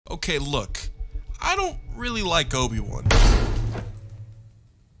Okay, look, I don't really like Obi-Wan.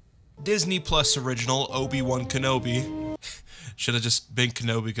 Disney Plus original Obi-Wan Kenobi. Should have just been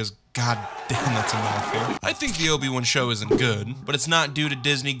Kenobi because god damn that's a mouthful. I think the Obi-Wan show isn't good, but it's not due to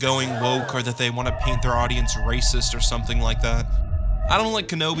Disney going woke or that they want to paint their audience racist or something like that. I don't like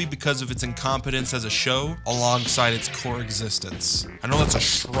Kenobi because of its incompetence as a show alongside its core existence. I know that's a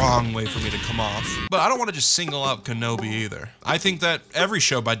strong way for me to come off, but I don't want to just single out Kenobi either. I think that every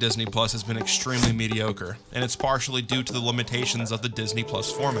show by Disney Plus has been extremely mediocre, and it's partially due to the limitations of the Disney Plus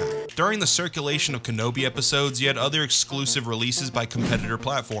format. During the circulation of Kenobi episodes, you had other exclusive releases by competitor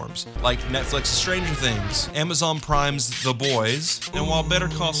platforms, like Netflix's Stranger Things, Amazon Prime's The Boys, and while Better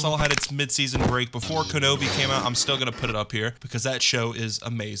Call Saul had its mid-season break before Kenobi came out, I'm still gonna put it up here because that show is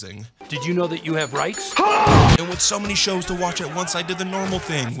amazing. Did you know that you have rights? And with so many shows to watch at once, I did the normal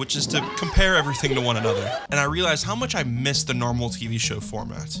thing, which is to compare everything to one another. And I realized how much I missed the normal TV show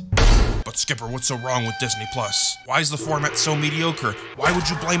format. But Skipper, what's so wrong with Disney Plus? Why is the format so mediocre? Why would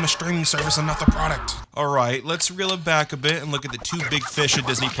you blame a streaming service and not the product? Alright, let's reel it back a bit and look at the two big fish of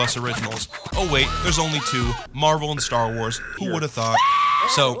Disney Plus originals. Oh wait, there's only two, Marvel and Star Wars. Who would have thought?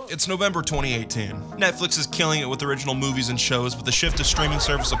 So, it's November 2018. Netflix is killing it with original movies and shows, but the shift to streaming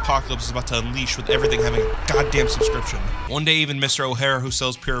service apocalypse is about to unleash with everything having a goddamn subscription. One day even Mr. O'Hara who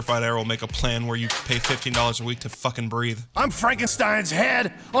sells purified air will make a plan where you pay $15 a week to fucking breathe. I'm Frankenstein's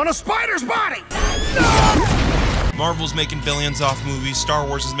head on a spider's body! Marvel's making billions off movies, Star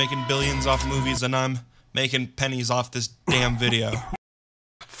Wars is making billions off movies, and I'm making pennies off this damn video.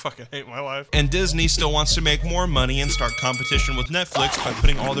 Fucking hate my life. And Disney still wants to make more money and start competition with Netflix by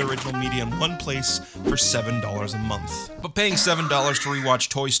putting all their original media in one place for $7 a month. But paying $7 to rewatch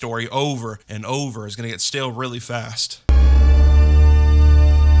Toy Story over and over is gonna get stale really fast.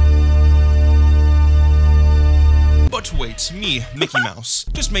 But wait, me, Mickey Mouse,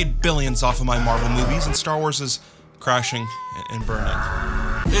 just made billions off of my Marvel movies and Star Wars is crashing and burning.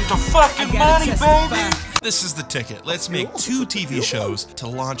 Into fucking money, baby! This is the ticket. Let's make 2 TV shows to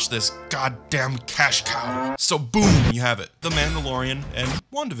launch this goddamn cash cow. So boom, you have it. The Mandalorian and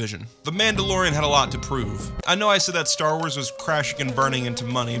WandaVision. The Mandalorian had a lot to prove. I know I said that Star Wars was crashing and burning into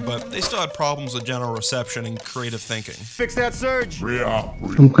money, but they still had problems with general reception and creative thinking. Fix that surge!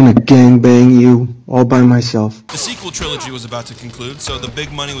 I'm gonna gangbang you all by myself. The sequel trilogy was about to conclude, so the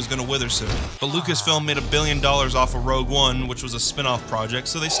big money was gonna wither soon. But Lucasfilm made $1 billion off of Rogue One, which was a spin-off project,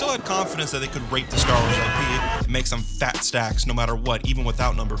 so they still had confidence that they could rape the Star Wars IP and make some fat stacks no matter what, even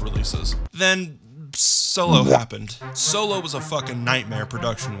without numbered releases. Then Solo happened. Solo was a fucking nightmare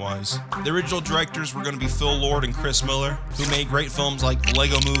production-wise. The original directors were gonna be Phil Lord and Chris Miller, who made great films like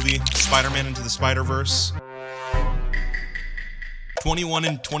Lego Movie, Spider-Man Into the Spider-Verse, 21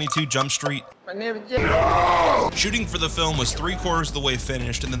 and 22 Jump Street. Shooting for the film was 3/4 of the way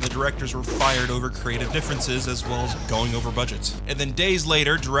finished, and then the directors were fired over creative differences as well as going over budget. And then days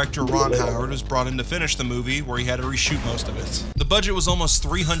later, director Ron Howard was brought in to finish the movie, where he had to reshoot most of it. The budget was almost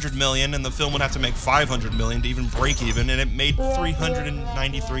 $300 million, and the film would have to make $500 million to even break even, and it made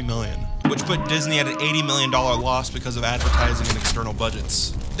 $393 million, which put Disney at an $80 million loss because of advertising and external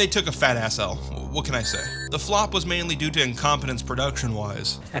budgets. They took a fat ass L. What can I say? The flop was mainly due to incompetence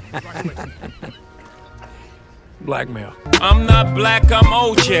production-wise. Blackmail. I'm not black, I'm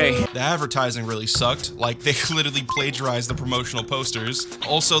OJ. The advertising really sucked, like they literally plagiarized the promotional posters.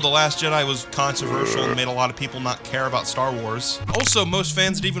 Also, The Last Jedi was controversial and made a lot of people not care about Star Wars. Also, most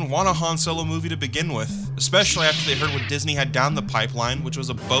fans didn't even want a Han Solo movie to begin with, especially after they heard what Disney had down the pipeline, which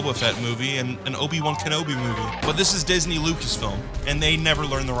was a Boba Fett movie and an Obi-Wan Kenobi movie. But this is Disney Lucasfilm, and they never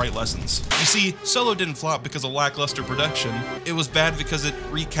learned the right lessons. You see, Solo didn't flop because of lackluster production. It was bad because it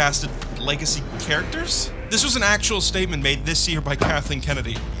recasted legacy characters? This was an actual statement made this year by Kathleen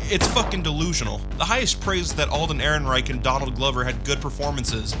Kennedy. It's fucking delusional. The highest praise is that Alden Ehrenreich and Donald Glover had good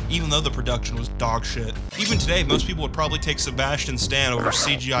performances, even though the production was dog shit. Even today, most people would probably take Sebastian Stan over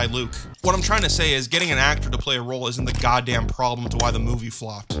CGI Luke. What I'm trying to say is getting an actor to play a role isn't the goddamn problem to why the movie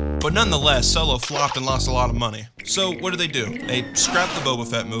flopped. But nonetheless, Solo flopped and lost a lot of money. So what do? They scrapped the Boba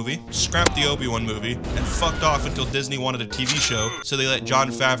Fett movie, scrapped the Obi-Wan movie, and fucked off until Disney wanted a TV show, so they let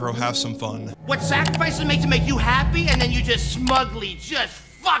Jon Favreau have some fun. What sacrifices make to make you happy, and then you just smugly just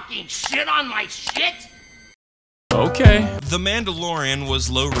fucking shit on my shit? Okay. The Mandalorian was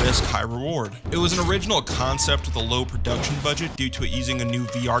low risk, high reward. It was an original concept with a low production budget due to it using a new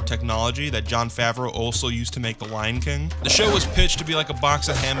VR technology that Jon Favreau also used to make The Lion King. The show was pitched to be like a box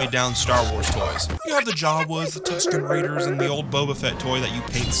of hand-me-down Star Wars toys. You have the Jawas, the Tusken Raiders, and the old Boba Fett toy that you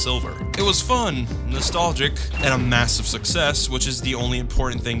paint silver. It was fun, nostalgic, and a massive success, which is the only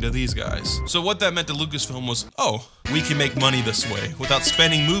important thing to these guys. So what that meant to Lucasfilm was, oh, we can make money this way without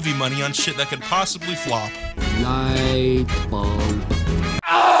spending movie money on shit that could possibly flop. Light bulb.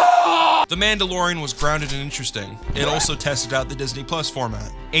 The Mandalorian was grounded and interesting. It also tested out the Disney Plus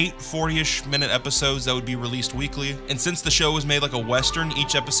format. 8 40-ish minute episodes that would be released weekly, and since the show was made like a Western,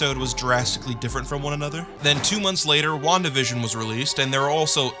 each episode was drastically different from one another. Then 2 months later, WandaVision was released, and there were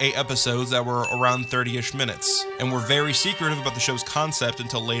also 8 episodes that were around 30-ish minutes, and were very secretive about the show's concept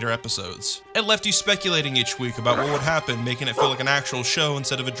until later episodes. It left you speculating each week about what would happen, making it feel like an actual show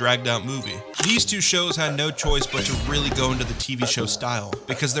instead of a dragged out movie. These 2 shows had no choice but to really go into the TV show style,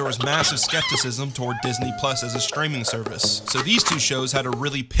 because there was massive skepticism toward Disney Plus as a streaming service. So these 2 shows had to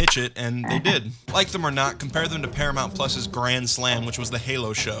really pitch it, and they did. Like them or not, compare them to Paramount Plus's Grand Slam, which was the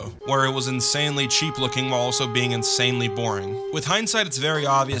Halo show, where it was insanely cheap looking while also being insanely boring. With hindsight, it's very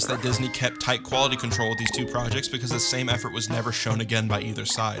obvious that Disney kept tight quality control with these 2 projects because the same effort was never shown again by either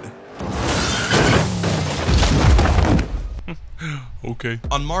side. Okay.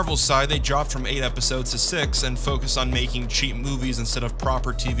 On Marvel's side, they dropped from 8 episodes to 6 and focused on making cheap movies instead of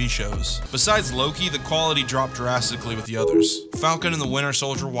proper TV shows. Besides Loki, the quality dropped drastically with the others. Falcon and the Winter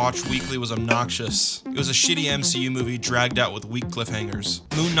Soldier watched weekly was obnoxious. It was a shitty MCU movie dragged out with weak cliffhangers.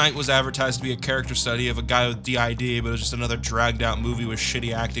 Moon Knight was advertised to be a character study of a guy with DID, but it was just another dragged out movie with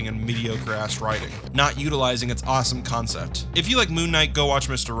shitty acting and mediocre ass writing, not utilizing its awesome concept. If you like Moon Knight, go watch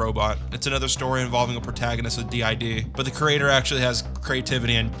Mr. Robot. It's another story involving a protagonist with DID, but the creator actually has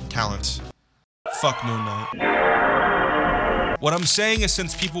creativity and talent. Fuck Moon Knight. What I'm saying is,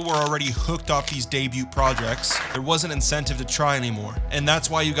 since people were already hooked off these debut projects, there wasn't incentive to try anymore. And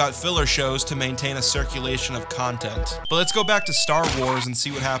that's why you got filler shows to maintain a circulation of content. But let's go back to Star Wars and see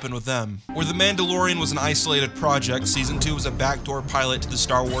what happened with them. Where The Mandalorian was an isolated project, Season 2 was a backdoor pilot to the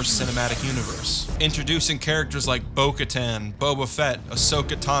Star Wars cinematic universe, introducing characters like Bo-Katan, Boba Fett,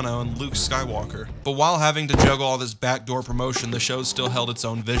 Ahsoka Tano, and Luke Skywalker. But while having to juggle all this backdoor promotion, the show still held its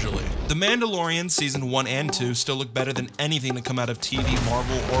own visually. The Mandalorian Season 1 and 2 still look better than anything to come out of TV,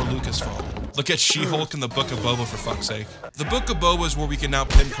 Marvel, or Lucasfilm. Look at She-Hulk and the Book of Boba, for fuck's sake. The Book of Boba is where we can now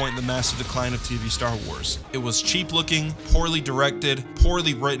pinpoint the massive decline of TV Star Wars. It was cheap looking, poorly directed,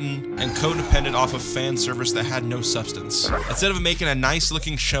 poorly written, and codependent off of fan service that had no substance. Instead of making a nice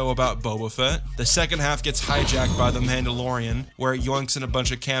looking show about Boba Fett, the second half gets hijacked by The Mandalorian, where it yoinks in a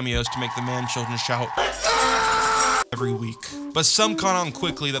bunch of cameos to make the man-children shout every week. But some caught on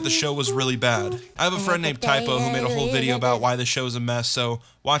quickly that the show was really bad. I have a friend named Typoh who made a whole video about why the show is a mess, so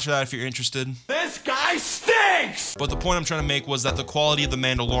watch that if you're interested. This guy stinks! But the point I'm trying to make was that the quality of The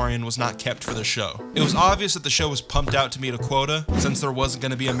Mandalorian was not kept for the show. It was obvious that the show was pumped out to meet a quota, since there wasn't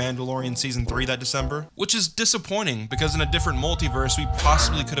going to be a Mandalorian Season 3 that December, which is disappointing, because in a different multiverse, we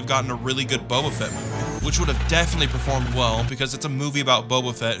possibly could have gotten a really good Boba Fett movie, which would have definitely performed well, because it's a movie about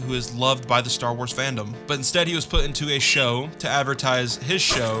Boba Fett who is loved by the Star Wars fandom. But instead, he was put into a show to advertise his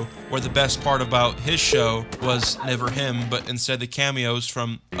show, where the best part about his show was never him, but instead the cameos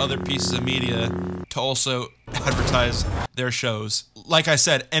from other pieces of media to also advertise their shows. Like I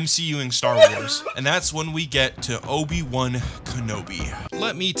said, MCUing Star Wars. And that's when we get to Obi-Wan Kenobi.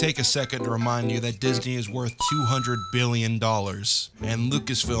 Let me take a second to remind you that Disney is worth $200 billion. And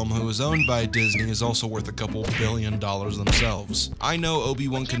Lucasfilm, who is owned by Disney, is also worth a couple $1 billion themselves. I know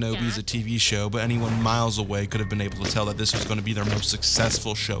Obi-Wan Kenobi is a TV show, but anyone miles away could have been able to tell that this was going to be their most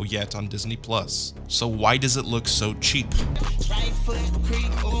successful show yet on Disney Plus. So why does it look so cheap?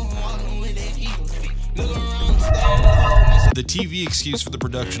 The TV excuse for the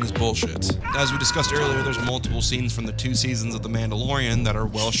production is bullshit. As we discussed earlier, there's multiple scenes from the 2 seasons of The Mandalorian that are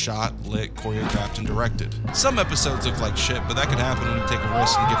well shot, lit, choreographed, and directed. Some episodes look like shit, but that could happen when you take a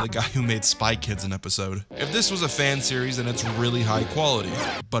risk and give the guy who made Spy Kids an episode. If this was a fan series, then it's really high quality,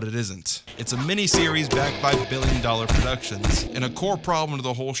 but it isn't. It's a mini-series backed by billion-dollar productions, and a core problem to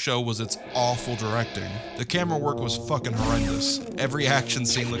the whole show was its awful directing. The camera work was fucking horrendous. Every action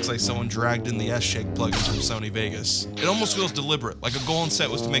scene looks like someone dragged in the S-Shake plugins from Sony Vegas. It almost feels deliberate, like a goal on set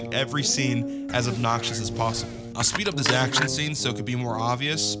was to make every scene as obnoxious as possible. I'll speed up this action scene so it could be more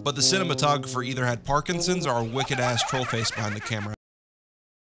obvious, but the cinematographer either had Parkinson's or a wicked-ass troll face behind the camera.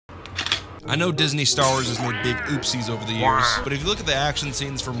 I know Disney Star Wars has made big oopsies over the years, but if you look at the action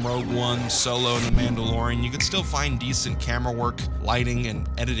scenes from Rogue One, Solo, and The Mandalorian, you can still find decent camera work, lighting, and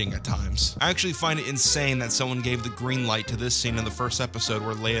editing at times. I actually find it insane that someone gave the green light to this scene in the first episode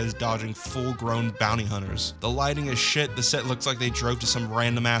where Leia is dodging full-grown bounty hunters. The lighting is shit, the set looks like they drove to some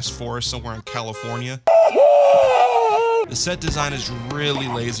random-ass forest somewhere in California. The set design is really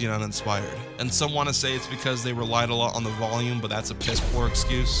lazy and uninspired, and some want to say it's because they relied a lot on the volume, but that's a piss poor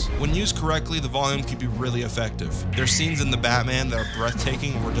excuse. When used correctly, the volume can be really effective. There's scenes in The Batman that are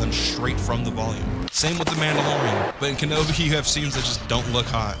breathtaking and were done straight from the volume. Same with The Mandalorian, but in Kenobi you have scenes that just don't look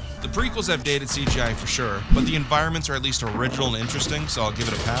hot. The prequels have dated CGI for sure, but the environments are at least original and interesting, so I'll give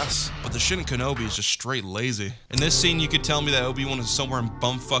it a pass. But the shit in Kenobi is just straight lazy. In this scene, you could tell me that Obi-Wan is somewhere in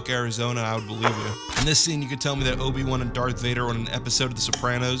bumfuck Arizona, and I would believe you. In this scene, you could tell me that Obi-Wan and Darth Vader were on an episode of The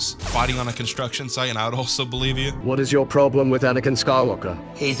Sopranos, fighting on a construction site, and I would also believe you. What is your problem with Anakin Skywalker?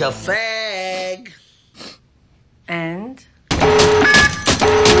 He's a fag. And?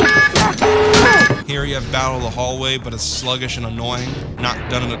 Here you have Battle of the Hallway, but it's sluggish and annoying, not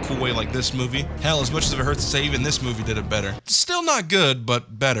done in a cool way like this movie. Hell, as much as it hurts to say, even this movie did it better. Still not good,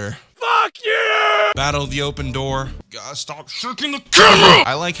 but better. Fuck you! Battle of the Open Door. Gotta stop shaking the camera!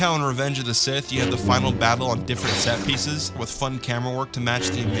 I like how in Revenge of the Sith, you had the final battle on different set pieces with fun camera work to match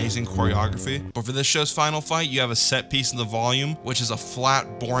the amazing choreography. But for this show's final fight, you have a set piece in the volume, which is a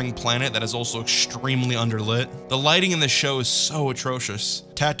flat, boring planet that is also extremely underlit. The lighting in this show is so atrocious.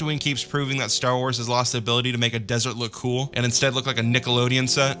 Tatooine keeps proving that Star Wars has lost the ability to make a desert look cool and instead look like a Nickelodeon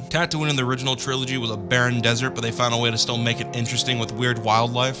set. Tatooine in the original trilogy was a barren desert, but they found a way to still make it interesting with weird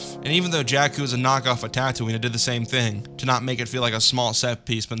wildlife. And even though Jakku is a knockoff of Tatooine, it did the same thing, to not make it feel like a small set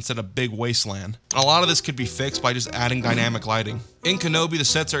piece, but instead a big wasteland. A lot of this could be fixed by just adding dynamic lighting. In Kenobi, the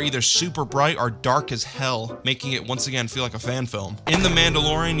sets are either super bright or dark as hell, making it once again feel like a fan film. In The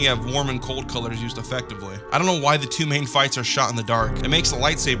Mandalorian, you have warm and cold colors used effectively. I don't know why the two main fights are shot in the dark. It makes the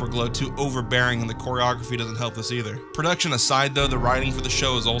lightsaber glow too overbearing, and the choreography doesn't help this either. Production aside though, the writing for the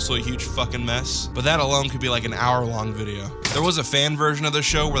show is also a huge fucking mess, but that alone could be like an hour-long video. There was a fan version of the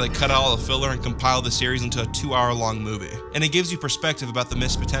show where they cut out all the filler and compiled the series into a 2-hour-long movie. And it gives you perspective about the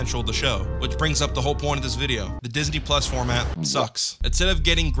missed potential of the show, which brings up the whole point of this video. The Disney Plus format sucks. Instead of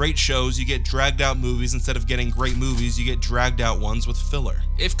getting great shows, you get dragged out movies. Instead of getting great movies, you get dragged out ones with filler.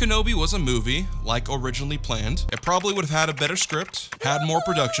 If Kenobi was a movie, like originally planned, it probably would have had a better script, had more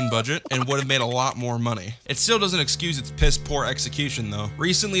production budget, and would have made a lot more money. It still doesn't excuse its piss poor execution though.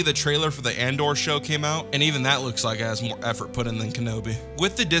 Recently, the trailer for the Andor show came out, and even that looks like it has more effort put in than Kenobi.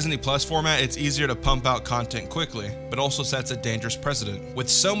 With the Disney Plus format, it's easier to pump out content quickly, but also sets a dangerous precedent. With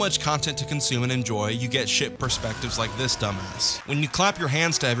so much content to consume and enjoy, you get shit perspectives like this dumbass. When you clap your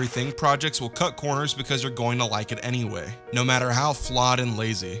hands to everything, projects will cut corners because you're going to like it anyway. No matter how flawed and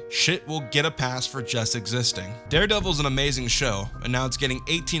lazy, shit will get a pass for just existing. Daredevil's an amazing show, and now it's getting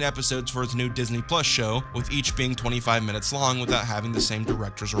 18 episodes for its new Disney Plus show, with each being 25 minutes long without having the same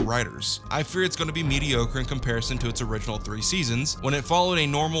directors or writers. I fear it's going to be mediocre in comparison to its original 3 seasons, when it followed a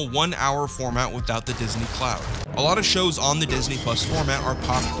normal 1-hour format without the Disney cloud. A lot of shows on the Disney Plus format are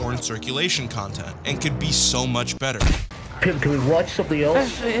popcorn circulation content, and could be so much better. Can we watch something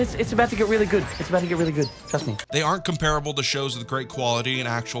else? It's about to get really good. It's about to get really good. Trust me. They aren't comparable to shows with great quality and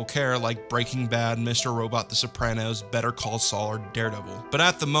actual care like Breaking Bad, Mr. Robot, The Sopranos, Better Call Saul, or Daredevil. But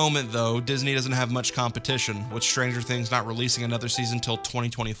at the moment though, Disney doesn't have much competition, with Stranger Things not releasing another season till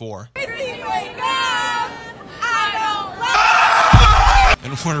 2024.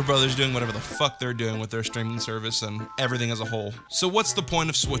 And Warner Brothers doing whatever the fuck they're doing with their streaming service and everything as a whole. So what's the point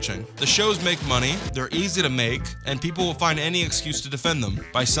of switching? The shows make money, they're easy to make, and people will find any excuse to defend them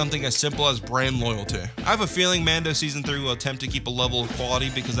by something as simple as brand loyalty. I have a feeling Mando Season 3 will attempt to keep a level of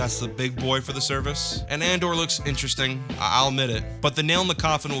quality because that's the big boy for the service. And Andor looks interesting, I'll admit it. But the nail in the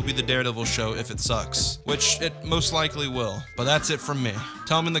coffin will be the Daredevil show if it sucks, which it most likely will. But that's it from me.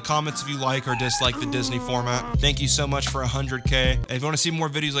 Tell me in the comments if you like or dislike the Disney format. Thank you so much for 100K. And if you want to see more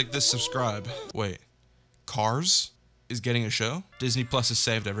videos like this, subscribe. Wait, Cars is getting a show? Disney Plus is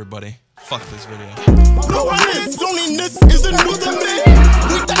saved, everybody. Fuck this video. This is new to me.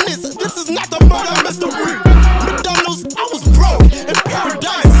 This is not the murder mystery. McDonald's, I was broke in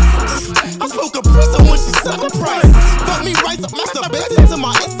paradise. I spoke a prison when she set the price. Fuck me right, masturbation to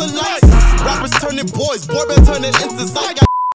my Insta life. Rappers turning boys, boy been turning into side.